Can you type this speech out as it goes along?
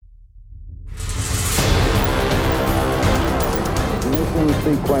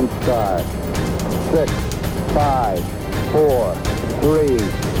sequence start. 6, 5, 4, 3,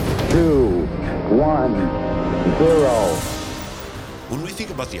 2, 1, 0. When we think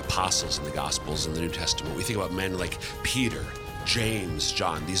about the apostles in the Gospels in the New Testament, we think about men like Peter, James,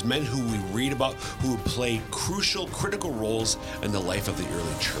 John, these men who we read about who play crucial, critical roles in the life of the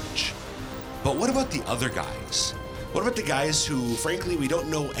early church. But what about the other guys? What about the guys who, frankly, we don't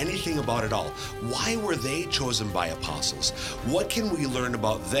know anything about at all? Why were they chosen by apostles? What can we learn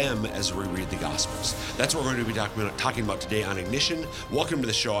about them as we read the Gospels? That's what we're going to be talking about today on Ignition. Welcome to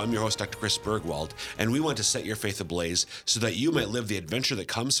the show. I'm your host, Dr. Chris Bergwald, and we want to set your faith ablaze so that you might live the adventure that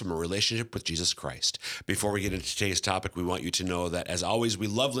comes from a relationship with Jesus Christ. Before we get into today's topic, we want you to know that, as always, we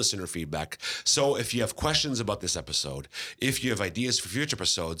love listener feedback. So if you have questions about this episode, if you have ideas for future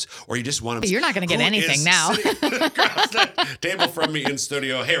eepisodes, or you just want to... You're not going to get anything now. Across the table from me in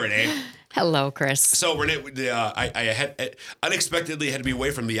studio. Hey, Renae. Hello, Chris. So, Renae, I had unexpectedly had to be away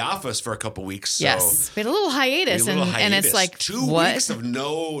from the office for a couple weeks. So yes, we had a little hiatus, and it's like 2 weeks of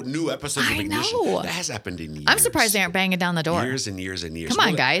no new episodes of Ignition. I know. That has happened in years. I'm surprised they aren't banging down the door. Years and years and years. Come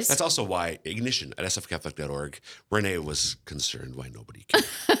on, guys. That's also why Ignition at sfcatholic.org, Renae was concerned why nobody cared.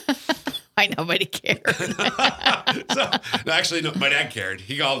 Why nobody cared. Actually, no, my dad cared.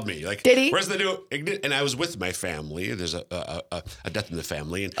 He called me. Like, did he? Where's the new Ignition? And I was with my family. There's a death in the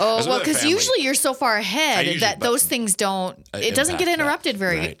family. And because usually you're so far ahead that those things don't. It doesn't get interrupted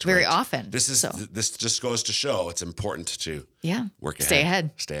very often. This just goes to show it's important to work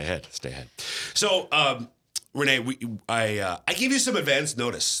ahead. Stay ahead. Stay ahead. So, Renae, I gave you some advance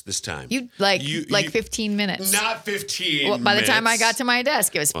notice this time. You 15 minutes. Not 15 minutes. By the time I got to my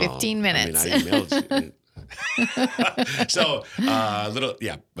desk, it was 15 minutes. I emailed you. So,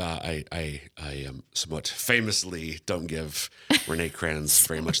 I somewhat famously don't give Renae Kranz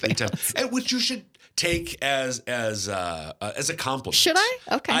very much lead time, which you should take as a compliment. Should I?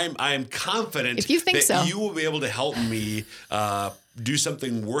 Okay. I'm confident if you think that you will be able to help me do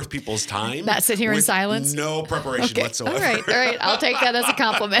something worth people's time. Not sit here in silence? No preparation whatsoever. All right. I'll take that as a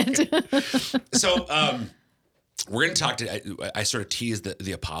compliment. So, we're going to talk to. I sort of teased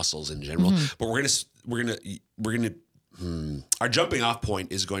the apostles in general, but we're going to. Our jumping off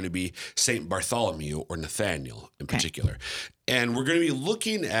point is going to be Saint Bartholomew or Nathanael in particular, and we're going to be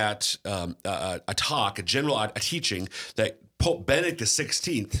looking at a teaching that Pope Benedict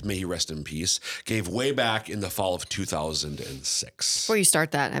XVI, may he rest in peace, gave way back in the fall of 2006. Before you start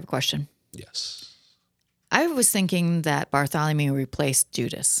that, I have a question. Yes. I was thinking that Bartholomew replaced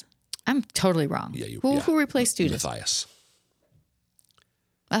Judas. I'm totally wrong. Yeah, who replaced Judas? Matthias.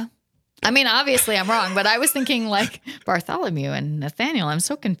 Well, I mean, obviously I'm wrong, but I was thinking like Bartholomew and Nathanael. I'm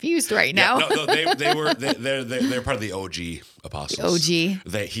so confused right now. They're part of the OG apostles. OG.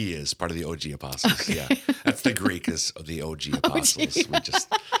 He is part of the OG apostles. Okay. Yeah, that's the Greek is the OG apostles. OG. We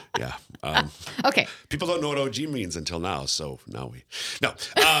just okay. People don't know what OG means until now, so now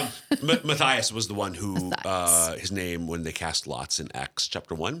Matthias was the one who his name when they cast lots in Acts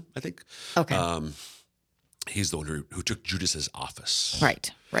chapter 1, I think. Okay. He's the one who took Judas's office.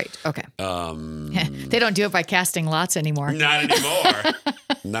 Right. Okay. They don't do it by casting lots anymore. Not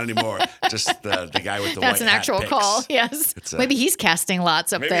anymore. Just the guy with the white hat. That's an actual call. Yes. Maybe he's casting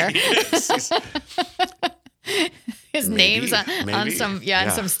lots up there. He is. His name's on some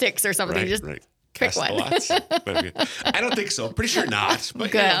sticks or something. Just pick one. I don't think so. Pretty sure not. But,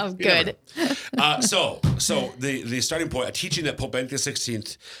 good. So the starting point, a teaching that Pope Benedict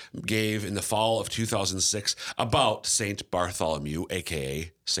XVI gave in the fall of 2006 about Saint Bartholomew,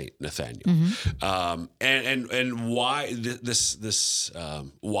 aka Saint Nathanael, and why this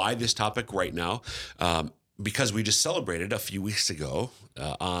topic right now. Because we just celebrated a few weeks ago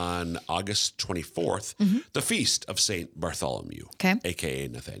on August 24th, the feast of Saint Bartholomew, aka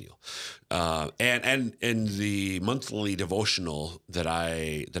Nathanael, and in the monthly devotional that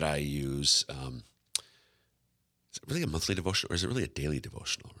I use, is it really a monthly devotional or is it really a daily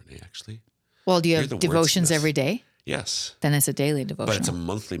devotional, Renae? Actually, well, do you have devotions every day? Yes, then it's a daily devotional, but it's a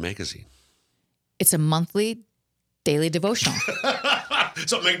monthly magazine. It's a monthly daily devotional.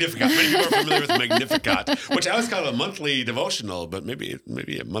 So Magnificat. Many people are familiar with Magnificat, which I always call it a monthly devotional, but maybe a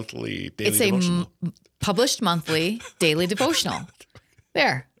monthly daily devotional. It's a published monthly daily devotional.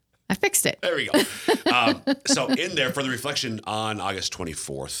 There. I fixed it. There we go. So in there, for the reflection on August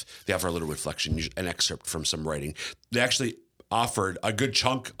 24th, they offer a little reflection, an excerpt from some writing. They actually offered a good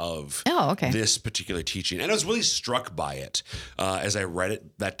chunk of this particular teaching. And I was really struck by it as I read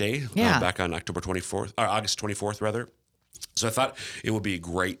it that day, back on August 24th, rather. So I thought it would be a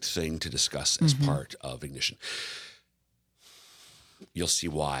great thing to discuss as part of Ignition. You'll see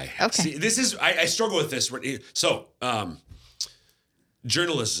why. Okay. See, this is, I struggle with this. So,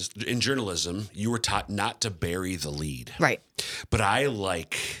 in journalism, you were taught not to bury the lead. Right. But I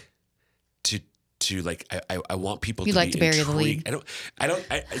like to I want people You to like be to bury the intrigued. lead. I don't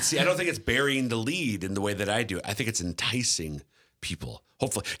think it's burying the lead in the way that I do. I think it's enticing people.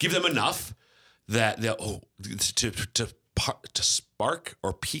 Hopefully, give them enough that they'll to spark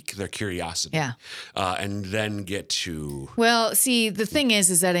or pique their curiosity. Yeah. And then get to. Well, see, the thing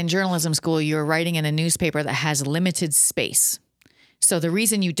is that in journalism school, you're writing in a newspaper that has limited space. So the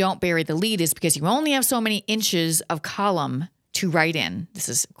reason you don't bury the lead is because you only have so many inches of column to write in. This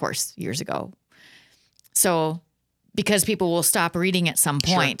is, of course, years ago. So because people will stop reading at some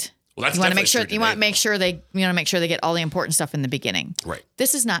point. Sure. Well, that's you want to make sure definitely true you want to make sure they get all the important stuff in the beginning. Right.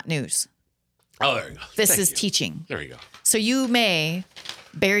 This is not news. Oh, there you go. This is teaching. There you go. So you may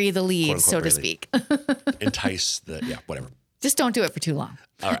bury the lead, Quote, unquote, so to bury speak. Entice whatever. Just don't do it for too long.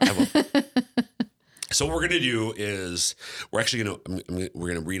 All right, I will. So what we're going to do is we're going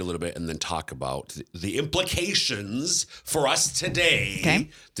to read a little bit and then talk about the implications for us today. Okay.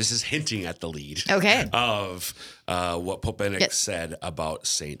 This is hinting at the lead. Okay. Of what Pope Benedict said about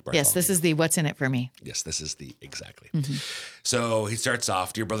Saint Bartholomew. Yes, this is the what's in it for me. Yes, this is exactly. Mm-hmm. So he starts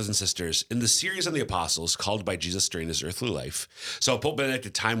off, dear brothers and sisters, in the series on the apostles called by Jesus during his earthly life. So Pope Benedict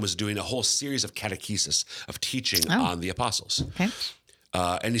at the time was doing a whole series of catechesis of teaching on the apostles. Okay.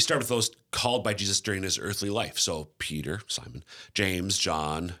 And he started with those called by Jesus during his earthly life. So Peter, Simon, James,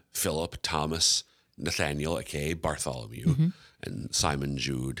 John, Philip, Thomas, Nathanael, aka Bartholomew, and Simon,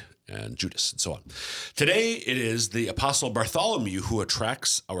 Jude, and Judas, and so on. Today, it is the apostle Bartholomew who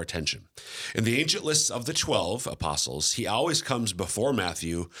attracts our attention. In the ancient lists of the 12 apostles, he always comes before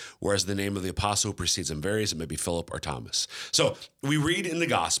Matthew, whereas the name of the apostle who precedes him varies. It may be Philip or Thomas. So we read in the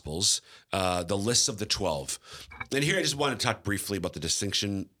Gospels the lists of the 12. And here I just want to talk briefly about the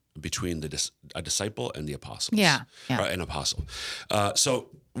distinction between a disciple and the apostles. Yeah. An apostle. So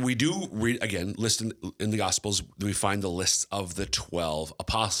we do read, again, list in the Gospels, we find the lists of the 12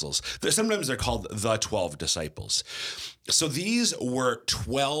 apostles. Sometimes they're called the 12 disciples. So these were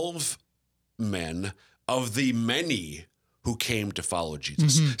 12 men of the many who came to follow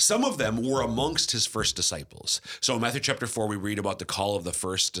Jesus. Mm-hmm. Some of them were amongst his first disciples. So in Matthew chapter 4, we read about the call of the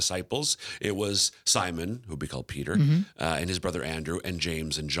first disciples. It was Simon, who would be called Peter, and his brother Andrew, and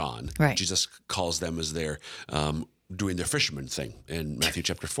James and John. Right. Jesus calls them as they're doing their fisherman thing in Matthew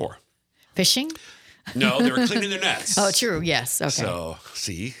chapter 4. Fishing? No, they were cleaning their nets. Oh, true. Yes. Okay. So,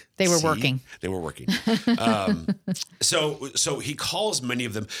 They were working. They were working. So he calls many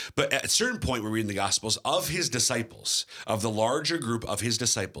of them, but at a certain point, we read in the Gospels of his disciples, of the larger group of his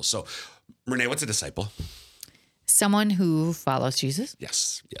disciples. So, Renae, what's a disciple? Someone who follows Jesus.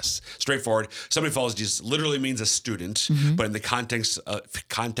 Yes. Straightforward. Somebody who follows Jesus literally means a student, but in the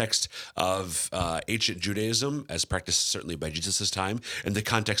context of ancient Judaism, as practiced certainly by Jesus' time, in the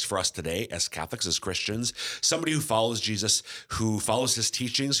context for us today as Catholics, as Christians, somebody who follows Jesus, who follows his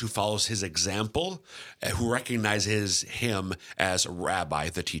teachings, who follows his example, who recognizes him as rabbi,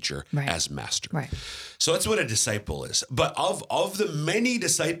 the teacher, as master. Right. So that's what a disciple is. But of the many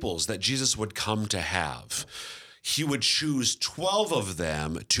disciples that Jesus would come to have, he would choose 12 of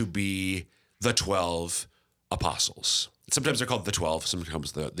them to be the 12 apostles. Sometimes they're called the 12,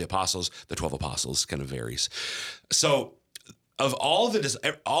 sometimes the apostles, the 12 apostles, kind of varies. So of all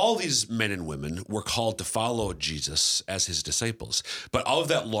these men and women were called to follow Jesus as his disciples. But of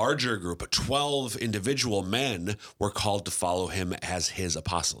that larger group, 12 individual men were called to follow him as his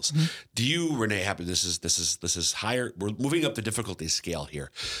apostles. Mm-hmm. Do you, Renae, happen? This is higher. We're moving up the difficulty scale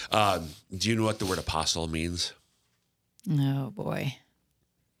here. Do you know what the word apostle means? Oh, boy.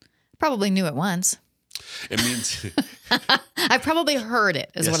 Probably knew it once. It means... I probably heard it,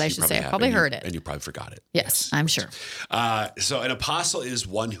 is yes, what I should say. I probably heard it. And you probably forgot it. Yes, I'm sure. So an apostle is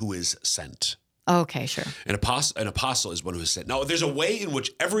one who is sent. Okay, sure. An apostle is one who is sent. Now, there's a way in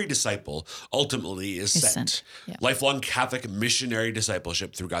which every disciple ultimately is sent. Yeah. Lifelong Catholic missionary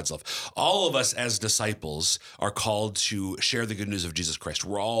discipleship through God's love. All of us as disciples are called to share the good news of Jesus Christ.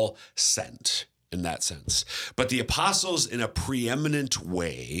 We're all sent in that sense. But the apostles, in a preeminent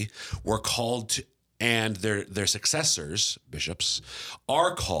way, were called to, and their successors, bishops,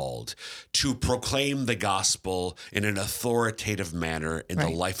 are called to proclaim the gospel in an authoritative manner in the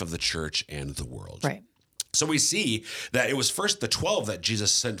life of the church and the world. Right. So we see that it was first the 12 that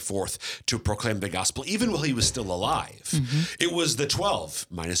Jesus sent forth to proclaim the gospel, even while he was still alive. Mm-hmm. It was the 12,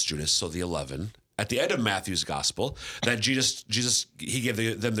 minus Judas, so the 11, at the end of Matthew's gospel, that Jesus, he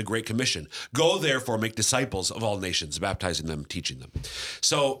gave them the Great Commission. Go, therefore, make disciples of all nations, baptizing them, teaching them.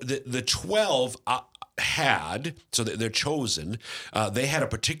 So the 12 so they're chosen, they had a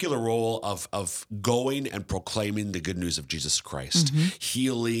particular role of going and proclaiming the good news of Jesus Christ,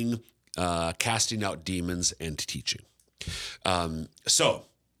 healing, casting out demons, and teaching. So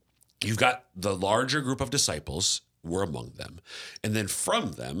you've got the larger group of disciples were among them. And then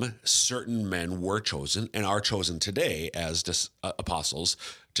from them, certain men were chosen and are chosen today as apostles,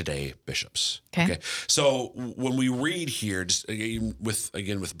 today bishops. Okay. So when we read here, just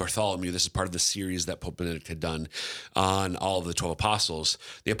with Bartholomew, this is part of the series that Pope Benedict had done on all of the 12 apostles.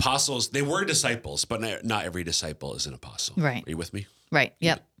 The apostles, they were disciples, but not every disciple is an apostle. Right. Are you with me? Right.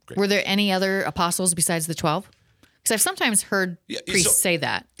 Yep. Great. Were there any other apostles besides the 12? Because I've sometimes heard priests say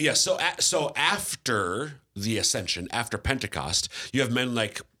that. Yeah. So after the ascension, after Pentecost, you have men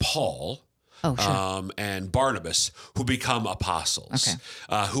like Paul, and Barnabas who become apostles.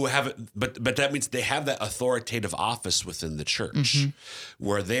 Who have, but that means they have that authoritative office within the church,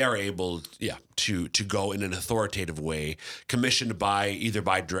 where they are able, to go in an authoritative way, commissioned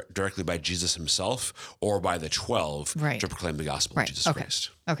directly by Jesus himself or by the 12 to proclaim the gospel of Jesus Christ.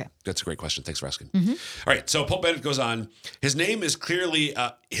 Okay, that's a great question. Thanks for asking. All right, so Pope Benedict goes on. His name is clearly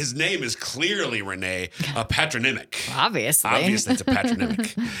Renae, a patronymic. Obviously, it's a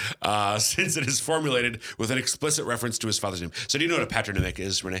patronymic, since it is formulated with an explicit reference to his father's name. So, do you know what a patronymic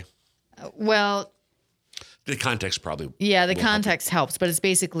is, Renae? Well, the context probably. Yeah, the context helps, but it's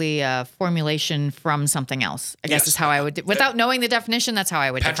basically a formulation from something else. I guess is how I would, without knowing the definition, that's how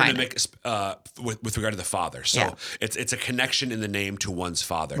I would define it. Patronymic with regard to the father. So it's a connection in the name to one's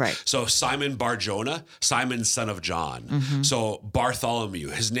father. Right. So Simon Bar-Jonah, Simon son of John. So Bartholomew,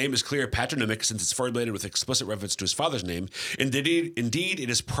 his name is clear patronymic since it's formulated with explicit reference to his father's name. Indeed, it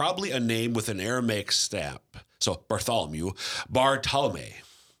is probably a name with an Aramaic stamp. So Bartholomew, Bartholomew.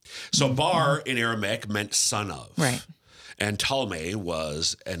 So Bar in Aramaic meant son of. Right. And Ptolemy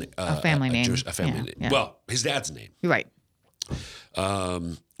was a family name. A family name. Yeah. Well, his dad's name. Right.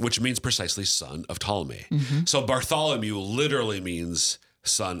 Which means precisely son of Ptolemy. So Bartholomew literally means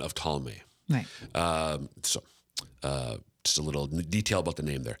son of Ptolemy. Right. Just a little detail about the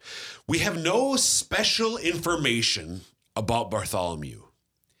name there. We have no special information about Bartholomew.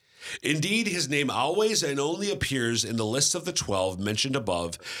 Indeed, his name always and only appears in the list of the 12 mentioned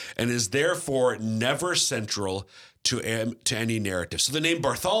above and is therefore never central to any narrative. So the name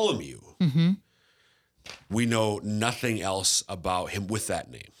Bartholomew, we know nothing else about him with that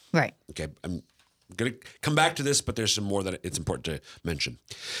name. Right. Okay, I'm going to come back to this, but there's some more that it's important to mention.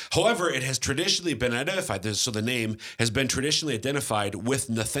 However, it has traditionally been identified, so the name has been traditionally identified with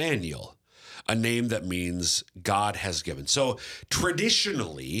Nathanael, a name that means God has given. So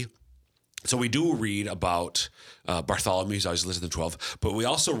traditionally, we do read about Bartholomew, who's always listed in the 12, but we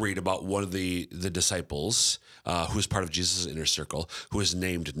also read about one of the disciples who is part of Jesus' inner circle, who is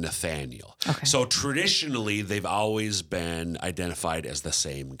named Nathanael. Okay. So traditionally, they've always been identified as the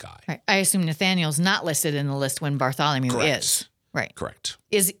same guy. Right. I assume Nathanael's not listed in the list when Bartholomew is. Right. Correct.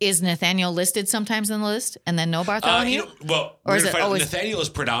 Is Nathanael listed sometimes in the list and then no Bartholomew? Nathanael is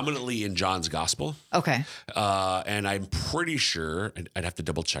predominantly in John's gospel. Okay. And I'm pretty sure, I'd have to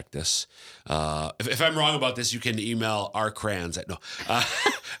double check this. If I'm wrong about this, you can email Kranz at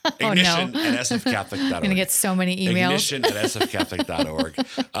ignition at sfcatholic.org. I'm going to get so many emails. Ignition at sfcatholic.org.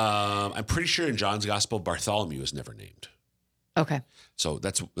 I'm pretty sure in John's gospel, Bartholomew is never named. Okay. So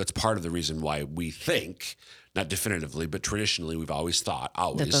that's part of the reason why we think, not definitively, but traditionally, we've always thought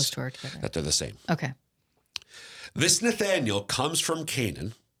that those two are together, that they're the same. Okay. This Nathanael comes from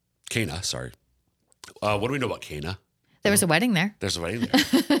Cana. What do we know about Cana? There was a wedding there. There's a wedding there.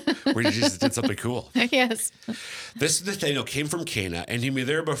 Where Jesus did something cool. Yes. This Nathanael came from Cana, and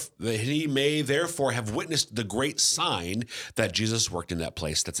he may therefore have witnessed the great sign that Jesus worked in that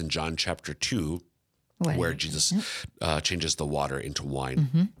place. That's in John chapter 2, where Jesus changes the water into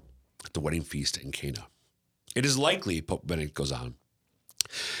wine at the wedding feast in Cana. It is likely, Pope Benedict goes on,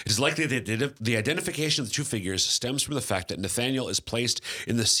 it is likely that the identification of the two figures stems from the fact that Nathanael is placed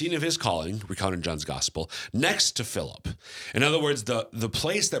in the scene of his calling, recounted in John's gospel, next to Philip. In other words, the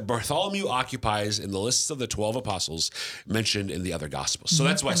place that Bartholomew occupies in the lists of the 12 apostles mentioned in the other gospels. So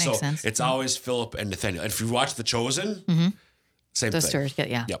that's why. So sense. It's always Philip and Nathanael. And if you watch The Chosen, same those thing. Stories,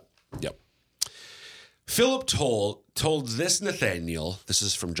 yeah. Yep. Philip told this Nathanael, this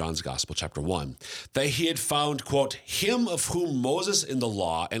is from John's Gospel, chapter 1, that he had found, quote, him of whom Moses in the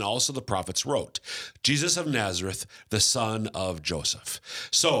law and also the prophets wrote, Jesus of Nazareth, the son of Joseph.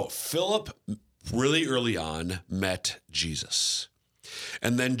 So Philip really early on met Jesus.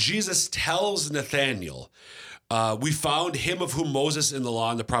 And then Jesus tells Nathanael, We found him of whom Moses in the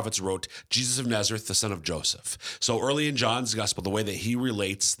law and the prophets wrote, Jesus of Nazareth, the son of Joseph. So early in John's gospel, the way that he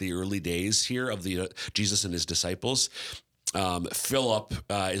relates the early days here of the Jesus and his disciples, Philip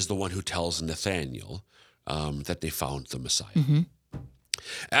is the one who tells Nathanael that they found the Messiah. Mm-hmm.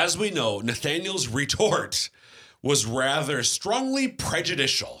 As we know, Nathanael's retort was rather strongly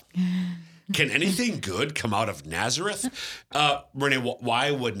prejudicial. Can anything good come out of Nazareth? Renae,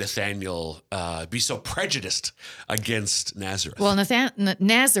 why would Nathanael be so prejudiced against Nazareth? Well,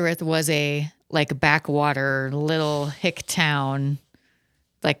 Nazareth was a backwater little hick town,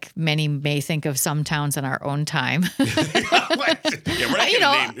 like many may think of some towns in our own time. No,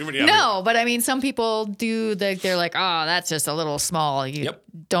 but I mean, some people do. They're like, oh, that's just a little small. You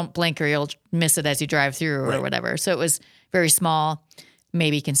don't blink or you'll miss it as you drive through or whatever. So it was very small,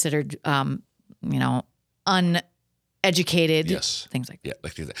 maybe considered, uneducated. Yes, things like that. Yeah,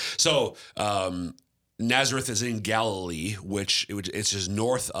 like that. So Nazareth is in Galilee, which it's just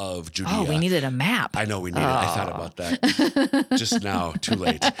north of Judea. Oh, we needed a map. I know we needed it. I thought about that just now. Too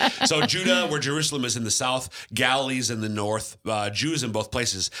late. So Judah, where Jerusalem is in the south, Galilee's in the north. Jews in both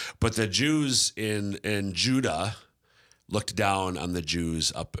places, but the Jews in Judah looked down on the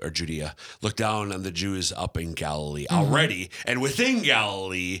Jews up, or Judea, looked down on the Jews up in Galilee already. And within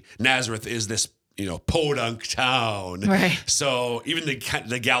Galilee, Nazareth is this podunk town. Right. So even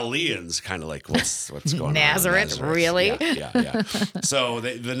the Galileans kind of like, what's going on? Nazareth, really? Yeah. So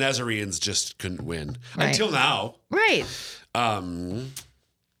the Nazarenes just couldn't win until now. Right.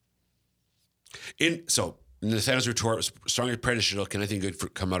 So Nathanael's retort was strongly prejudicial. Can anything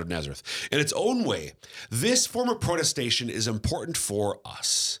good come out of Nazareth? In its own way, this form of protestation is important for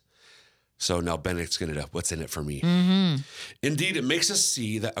us. So now Benedict's going to, what's in it for me? Mm-hmm. Indeed, it makes us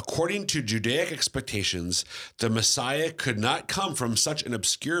see that according to Judaic expectations, the Messiah could not come from such an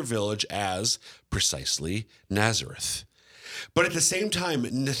obscure village as precisely Nazareth. But at the same time,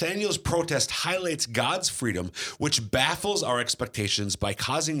 Nathanael's protest highlights God's freedom, which baffles our expectations by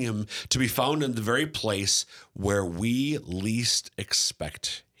causing him to be found in the very place where we least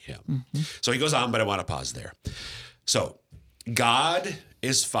expect him. Mm-hmm. So he goes on, but I want to pause there. So God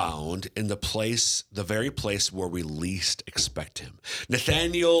is found in the very place where we least expect him.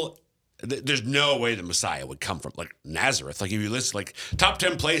 Nathanael, there's no way the Messiah would come from like Nazareth. Like if you list like top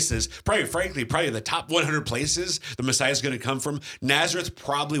 10 places, probably the top 100 places the Messiah is going to come from, Nazareth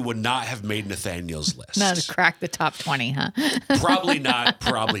probably would not have made Nathanael's list. Not to crack the top 20, huh? Probably not.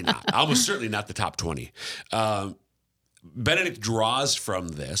 Almost certainly not the top 20. Benedict draws from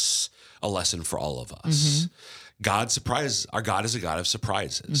this a lesson for all of us. Mm-hmm. Our God is a God of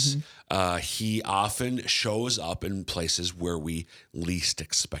surprises. Mm-hmm. He often shows up in places where we least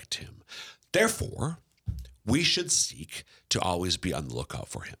expect him. Therefore, we should seek to always be on the lookout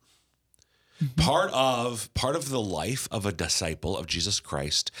for him. Mm-hmm. Part of the life of a disciple of Jesus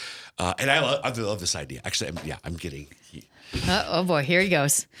Christ, and I love this idea. Actually, I'm getting. Oh boy, here he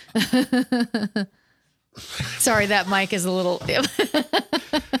goes. Sorry, that mic is a little.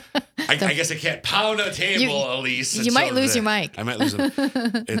 I guess I can't pound on the table, Elise. You might lose your mic. I might lose it.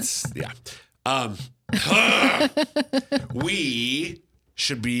 We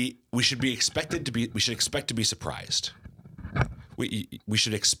should expect to be surprised. We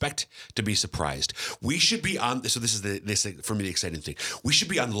should expect to be surprised. We should be on. So this is for me the exciting thing. We should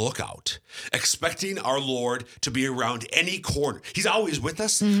be on the lookout, expecting our Lord to be around any corner. He's always with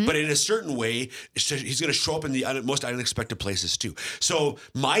us, but in a certain way, he's going to show up in the most unexpected places too. So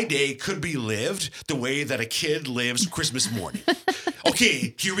my day could be lived the way that a kid lives Christmas morning.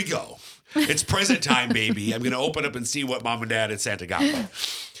 Okay, here we go. It's present time, baby. I'm going to open up and see what Mom and Dad and Santa got me.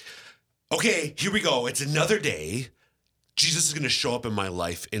 Okay, here we go. It's another day. Jesus is going to show up in my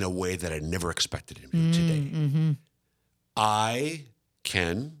life in a way that I never expected him to today. Mm-hmm. I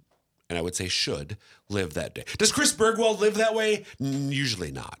can, and I would say should, live that day. Does Chris Bergwald live that way? Usually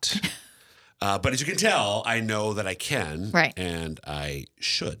not. But as you can tell, I know that I can, and I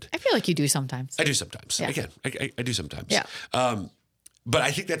should. I feel like you do sometimes. I do sometimes. Yeah. I can. I do sometimes. Yeah. But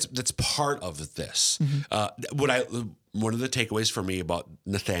I think that's part of this. Mm-hmm. One of the takeaways for me about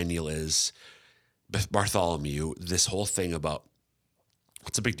Nathanael is Bartholomew, this whole thing about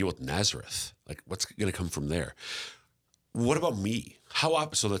what's the big deal with Nazareth? Like, what's going to come from there? What about me?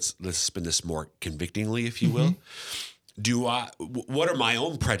 So let's spin this more convictingly, if you will. What are my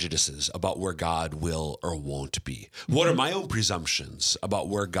own prejudices about where God will or won't be? What are my own presumptions about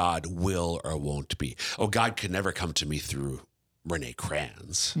where God will or won't be? Oh, God could never come to me through Renae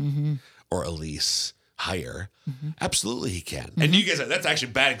Kranz or Elise. hire, absolutely he can. And you guys, that's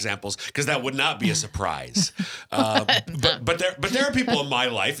actually bad examples because that would not be a surprise. But there are people in my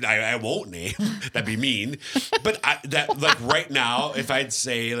life, I won't name, that'd be mean, but right now, if I'd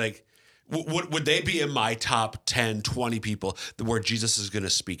say like, would they be in my top 10, 20 people where Jesus is going to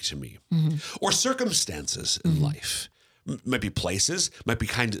speak to me? Or circumstances in life? Might be places, might be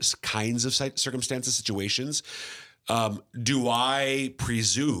kinds of circumstances, situations. Do I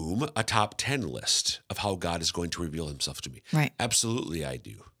presume a top 10 list of how God is going to reveal himself to me? Right. Absolutely I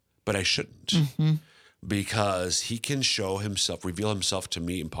do, but I shouldn't. Because he can reveal himself to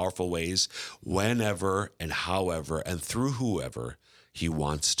me in powerful ways whenever and however and through whoever he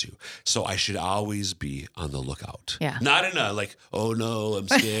wants to. So I should always be on the lookout. Yeah. Not in a like, oh no, I'm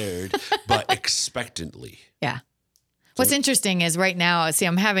scared, but expectantly. Yeah. What's interesting is right now,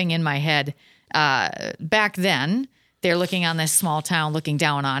 I'm having in my head, back then, they're looking on this small town, looking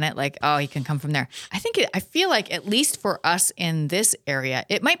down on it like, oh, he can come from there. I feel like at least for us in this area,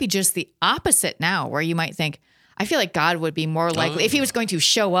 it might be just the opposite now, where you might think, I feel like God would be more likely, if he was going to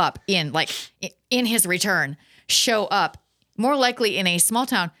show up in his return, show up more likely in a small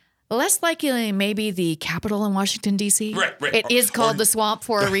town, less likely maybe the capital in Washington, D.C. Right. It is called the swamp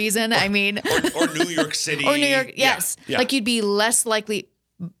for a reason. I mean. Or New York City. Or New York, yes. Yeah. Like you'd be less likely,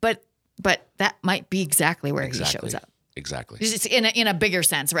 but that might be exactly where he shows up. Exactly. It's in a bigger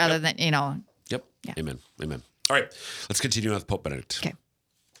sense rather than, Yep. Yeah. Amen. All right. Let's continue with Pope Benedict. Okay.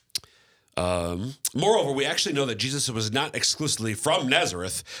 Moreover, we actually know that Jesus was not exclusively from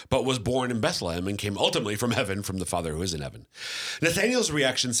Nazareth, but was born in Bethlehem and came ultimately from heaven, from the Father who is in heaven. Nathanael's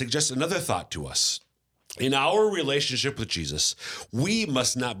reaction suggests another thought to us. In our relationship with Jesus, we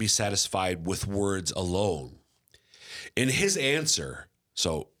must not be satisfied with words alone. In his answer,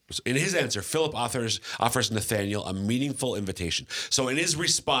 Philip offers Nathanael a meaningful invitation. So in his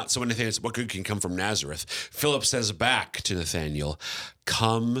response, when Nathanael says, what good can come from Nazareth? Philip says back to Nathanael,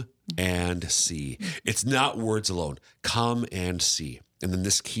 come and see. It's not words alone. Come and see. And then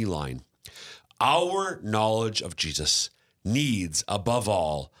this key line, our knowledge of Jesus needs, above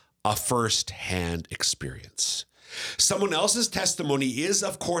all, a first-hand experience. Someone else's testimony is,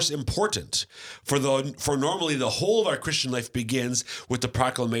 of course, important, for normally the whole of our Christian life begins with the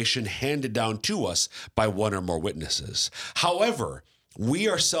proclamation handed down to us by one or more witnesses. However, we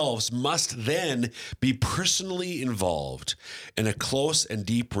ourselves must then be personally involved in a close and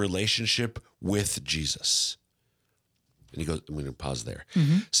deep relationship with Jesus. And he goes, I'm going to pause there.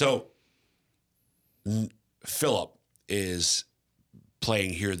 So Philip is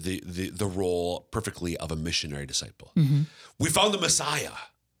playing here the role perfectly of a missionary disciple. We found the Messiah.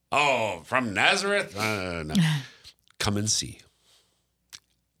 Oh, from Nazareth? No. Come and see.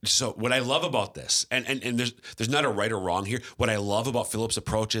 So what I love about this, and there's not a right or wrong here. What I love about Philip's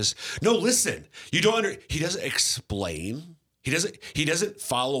approach is, no, listen, he doesn't explain. He doesn't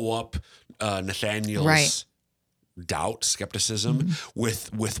follow up Nathanael's doubt, skepticism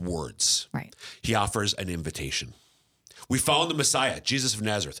with words. Right. He offers an invitation. We found the Messiah, Jesus of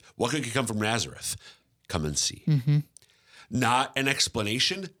Nazareth. What could come from Nazareth? Come and see. Not an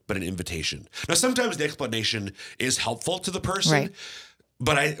explanation, but an invitation. Now, sometimes the explanation is helpful to the person, right.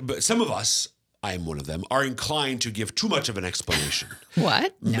 But some of us, I am one of them, are inclined to give too much of an explanation.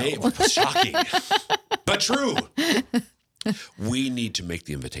 What? No. Shocking, but true. We need to make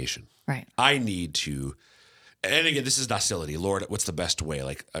the invitation. Right. I need to. And again, this is docility. Lord, what's the best way?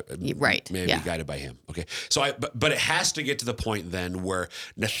 Right. Maybe guided by him. Okay. So but it has to get to the point then where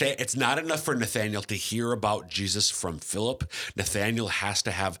it's not enough for Nathanael to hear about Jesus from Philip. Nathanael has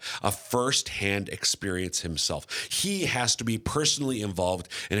to have a firsthand experience himself. He has to be personally involved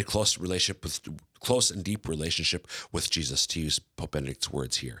in a close and deep relationship with Jesus, to use Pope Benedict's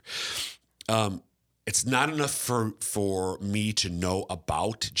words here. It's not enough for me to know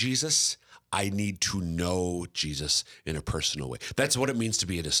about Jesus. I need to know Jesus in a personal way. That's what it means to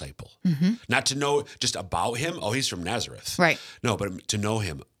be a disciple. Not to know just about him. Oh, he's from Nazareth. Right. No, but to know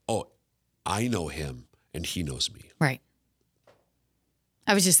him. Oh, I know him and he knows me. Right.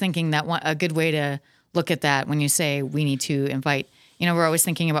 I was just thinking that a good way to look at that when you say we need to invite, we're always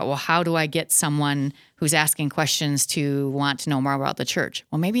thinking about, well, how do I get someone who's asking questions to want to know more about the church?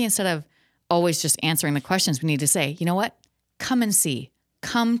 Well, maybe instead of always just answering the questions, we need to say, you know what? Come and see.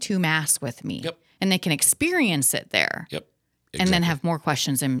 Come to Mass with me. Yep. And they can experience it there. Yep. Exactly. And then have more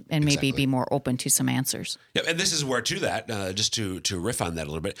questions and maybe be more open to some answers. Yep. And this is where just to riff on that a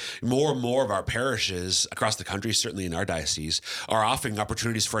little bit, more and more of our parishes across the country, certainly in our diocese, are offering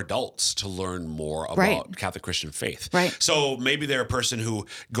opportunities for adults to learn more about Catholic Christian faith. Right. So maybe they're a person who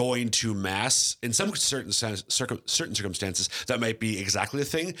going to Mass in some certain circumstances, that might be exactly the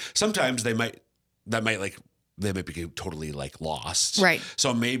thing. Sometimes they might that might they might be totally lost. Right.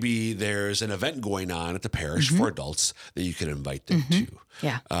 So maybe there's an event going on at the parish for adults that you can invite them to.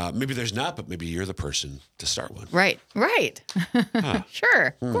 Yeah. Maybe there's not, but maybe you're the person to start one. Right.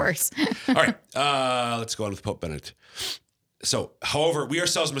 Sure. Of course. All right. Let's go on with Pope Benedict. So, however, we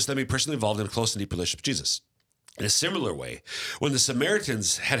ourselves must then be personally involved in a close and deep relationship with Jesus. In a similar way, when the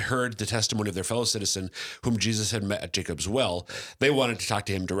Samaritans had heard the testimony of their fellow citizen whom Jesus had met at Jacob's well, they wanted to talk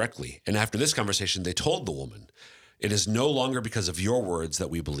to him directly. And after this conversation, they told the woman, "It is no longer because of your words that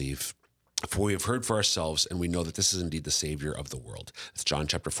we believe, for we have heard for ourselves, and we know that this is indeed the Savior of the world." That's John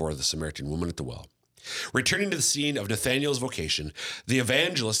chapter 4, the Samaritan woman at the well. Returning to the scene of Nathanael's vocation, the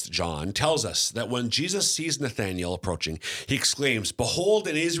evangelist John tells us that when Jesus sees Nathanael approaching, he exclaims, "Behold,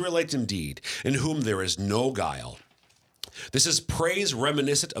 an Israelite indeed, in whom there is no guile." This is praise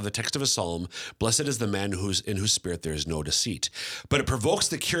reminiscent of the text of a psalm, "Blessed is the man in whose spirit there is no deceit." But it provokes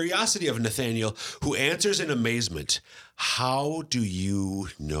the curiosity of Nathanael, who answers in amazement, "How do you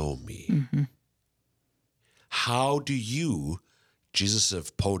know me?" How do you, Jesus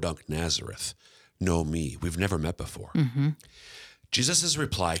of Podunk, Nazareth, know me? We've never met before. Jesus'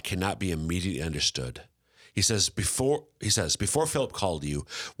 reply cannot be immediately understood. He says, before Philip called you,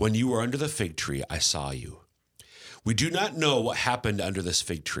 when you were under the fig tree, I saw you. We do not know what happened under this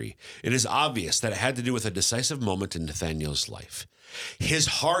fig tree. It is obvious that it had to do with a decisive moment in Nathanael's life. His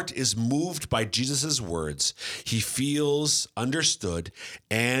heart is moved by Jesus' words. He feels understood,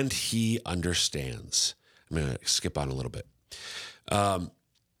 and he understands. I'm going to skip on a little bit.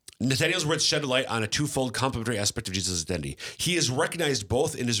 Nathanael's words shed light on a twofold complementary aspect of Jesus' identity. He is recognized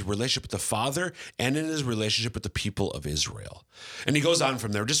both in his relationship with the Father and in his relationship with the people of Israel. And he goes on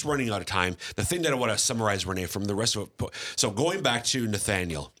from there, just running out of time. The thing that I want to summarize, Renae, from the rest of it. So going back to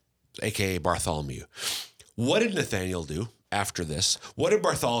Nathanael, a.k.a. Bartholomew. What did Nathanael do after this? What did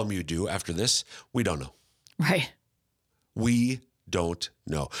Bartholomew do after this? We don't know. Right. We don't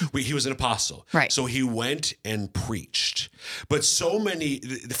know. He was an apostle. Right. So he went and preached. But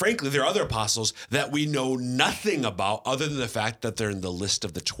frankly, there are other apostles that we know nothing about other than the fact that they're in the list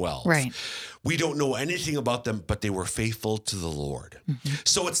of the 12. Right. We don't know anything about them, but they were faithful to the Lord.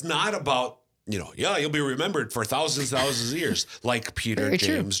 So it's not about, you'll be remembered for thousands of years, like Peter, Very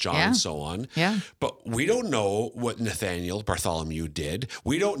James, true. John, Yeah. and so on. Yeah. But we don't know what Bartholomew did.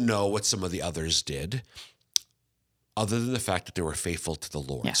 We don't know what some of the others did, other than the fact that they were faithful to the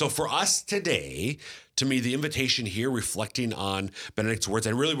Lord. Yeah. So for us today, to me, the invitation here, reflecting on Benedict's words, I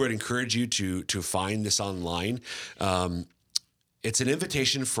really would encourage you to find this online. It's an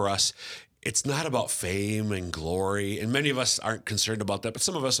invitation for us. It's not about fame and glory, and many of us aren't concerned about that, but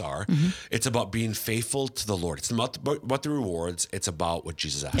some of us are. It's about being faithful to the Lord. It's not about the rewards. It's about what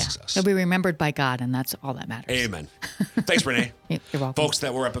Jesus asks us. You'll be remembered by God, and that's all that matters. Amen. Thanks, Renae. You're welcome. Folks,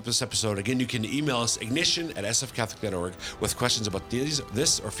 that will wrap up this episode. Again, you can email us, ignition@sfcatholic.org, with questions about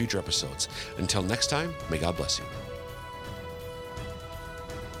this or future episodes. Until next time, may God bless you.